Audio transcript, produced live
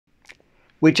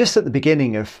We're just at the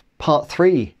beginning of part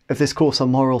 3 of this course on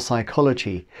moral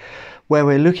psychology, where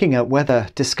we're looking at whether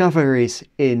discoveries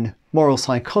in moral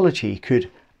psychology could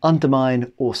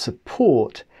undermine or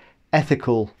support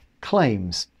ethical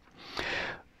claims.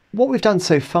 What we've done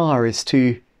so far is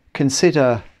to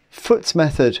consider Foote's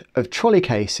method of trolley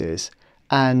cases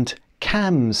and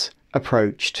Kamm's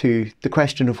approach to the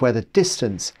question of whether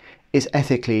distance is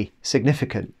ethically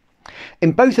significant.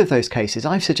 In both of those cases,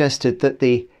 I've suggested that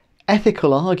the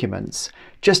ethical arguments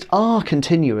just are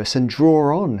continuous and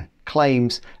draw on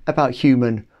claims about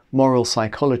human moral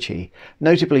psychology.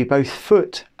 Notably, both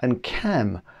Foote and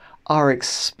Kamm are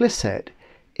explicit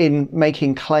in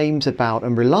making claims about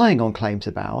and relying on claims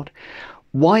about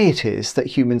why it is that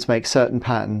humans make certain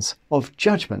patterns of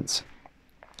judgments.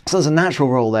 So there's a natural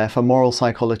role there for moral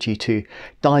psychology to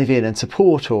dive in and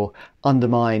support or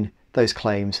undermine those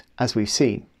claims, as we've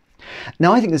seen.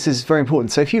 Now, I think this is very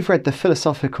important. So if you've read the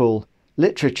philosophical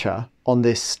literature on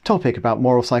this topic about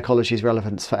moral psychology's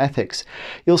relevance for ethics,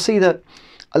 you'll see that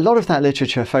a lot of that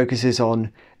literature focuses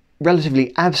on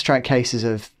relatively abstract cases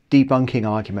of debunking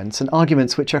arguments and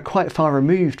arguments which are quite far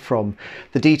removed from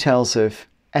the details of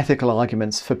ethical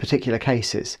arguments for particular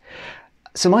cases.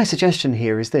 So my suggestion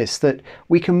here is this, that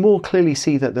we can more clearly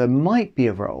see that there might be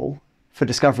a role for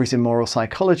discoveries in moral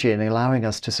psychology in allowing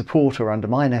us to support or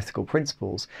undermine ethical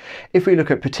principles. If we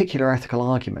look at particular ethical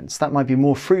arguments, that might be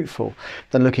more fruitful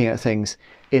than looking at things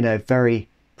in a very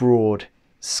broad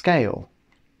scale.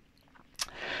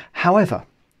 However,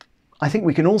 I think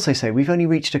we can also say we've only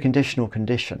reached a conditional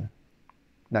conclusion.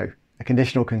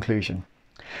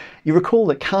 You recall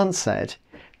that Kant said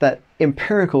that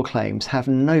empirical claims have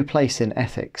no place in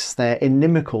ethics. They're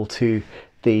inimical to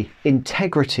the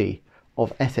integrity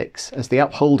of ethics as the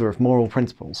upholder of moral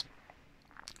principles.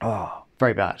 Oh,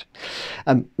 very bad.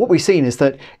 What we've seen is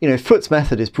that, if Foote's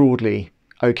method is broadly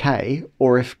okay,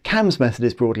 or if Kamm's method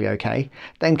is broadly okay,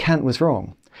 then Kant was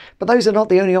wrong. But those are not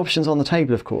the only options on the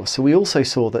table, of course. So we also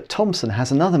saw that Thomson has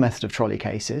another method of trolley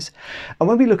cases. And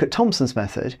when we look at Thomson's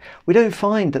method, we don't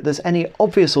find that there's any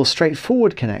obvious or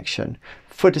straightforward connection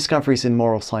for discoveries in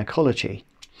moral psychology.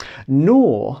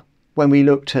 Nor, when we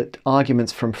looked at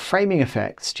arguments from framing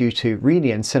effects due to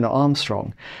Rini and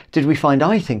Sinnott-Armstrong, did we find,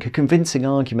 I think, a convincing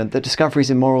argument that discoveries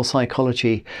in moral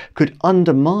psychology could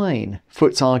undermine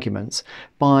Foote's arguments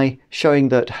by showing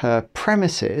that her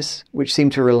premises, which seem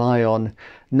to rely on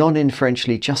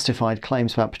non-inferentially justified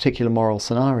claims about particular moral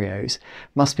scenarios,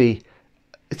 must be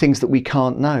things that we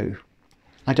can't know.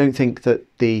 I don't think that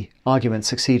the argument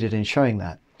succeeded in showing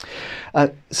that.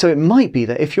 So it might be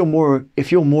that if you're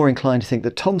more inclined to think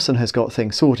that Thomson has got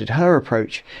things sorted, her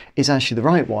approach is actually the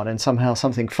right one, and somehow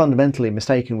something fundamentally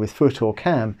mistaken with Foote or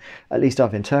Kamm, at least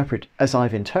as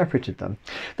I've interpreted them,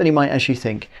 then you might actually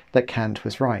think that Kant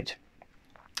was right.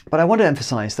 But I want to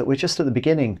emphasize that we're just at the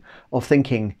beginning of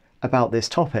thinking about this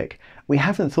topic. We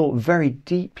haven't thought very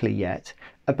deeply yet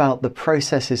about the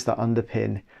processes that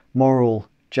underpin moral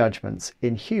judgments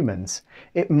in humans.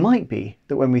 It might be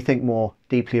that when we think more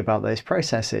deeply about those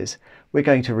processes, we're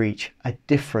going to reach a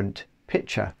different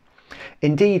picture.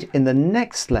 Indeed, in the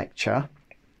next lecture,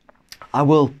 I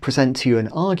will present to you an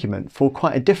argument for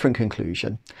quite a different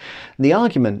conclusion. The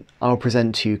argument I'll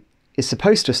present to you is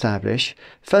supposed to establish,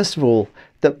 first of all,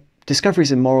 that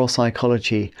discoveries in moral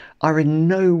psychology are in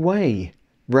no way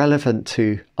relevant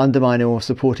to undermining or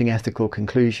supporting ethical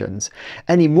conclusions,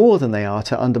 any more than they are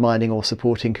to undermining or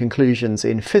supporting conclusions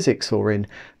in physics or in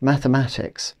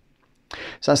mathematics.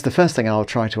 So that's the first thing I'll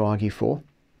try to argue for.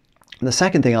 And the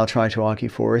second thing I'll try to argue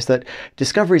for is that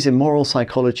discoveries in moral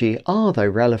psychology are, though,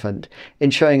 relevant in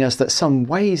showing us that some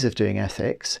ways of doing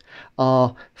ethics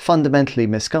are fundamentally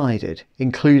misguided,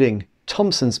 including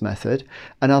Thomson's method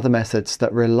and other methods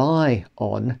that rely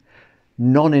on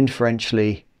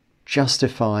non-inferentially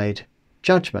justified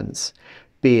judgments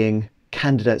being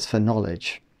candidates for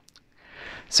knowledge.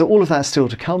 So all of that's still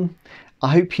to come. I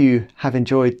hope you have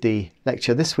enjoyed the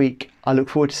lecture this week. I look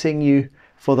forward to seeing you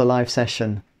for the live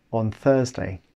session on Thursday.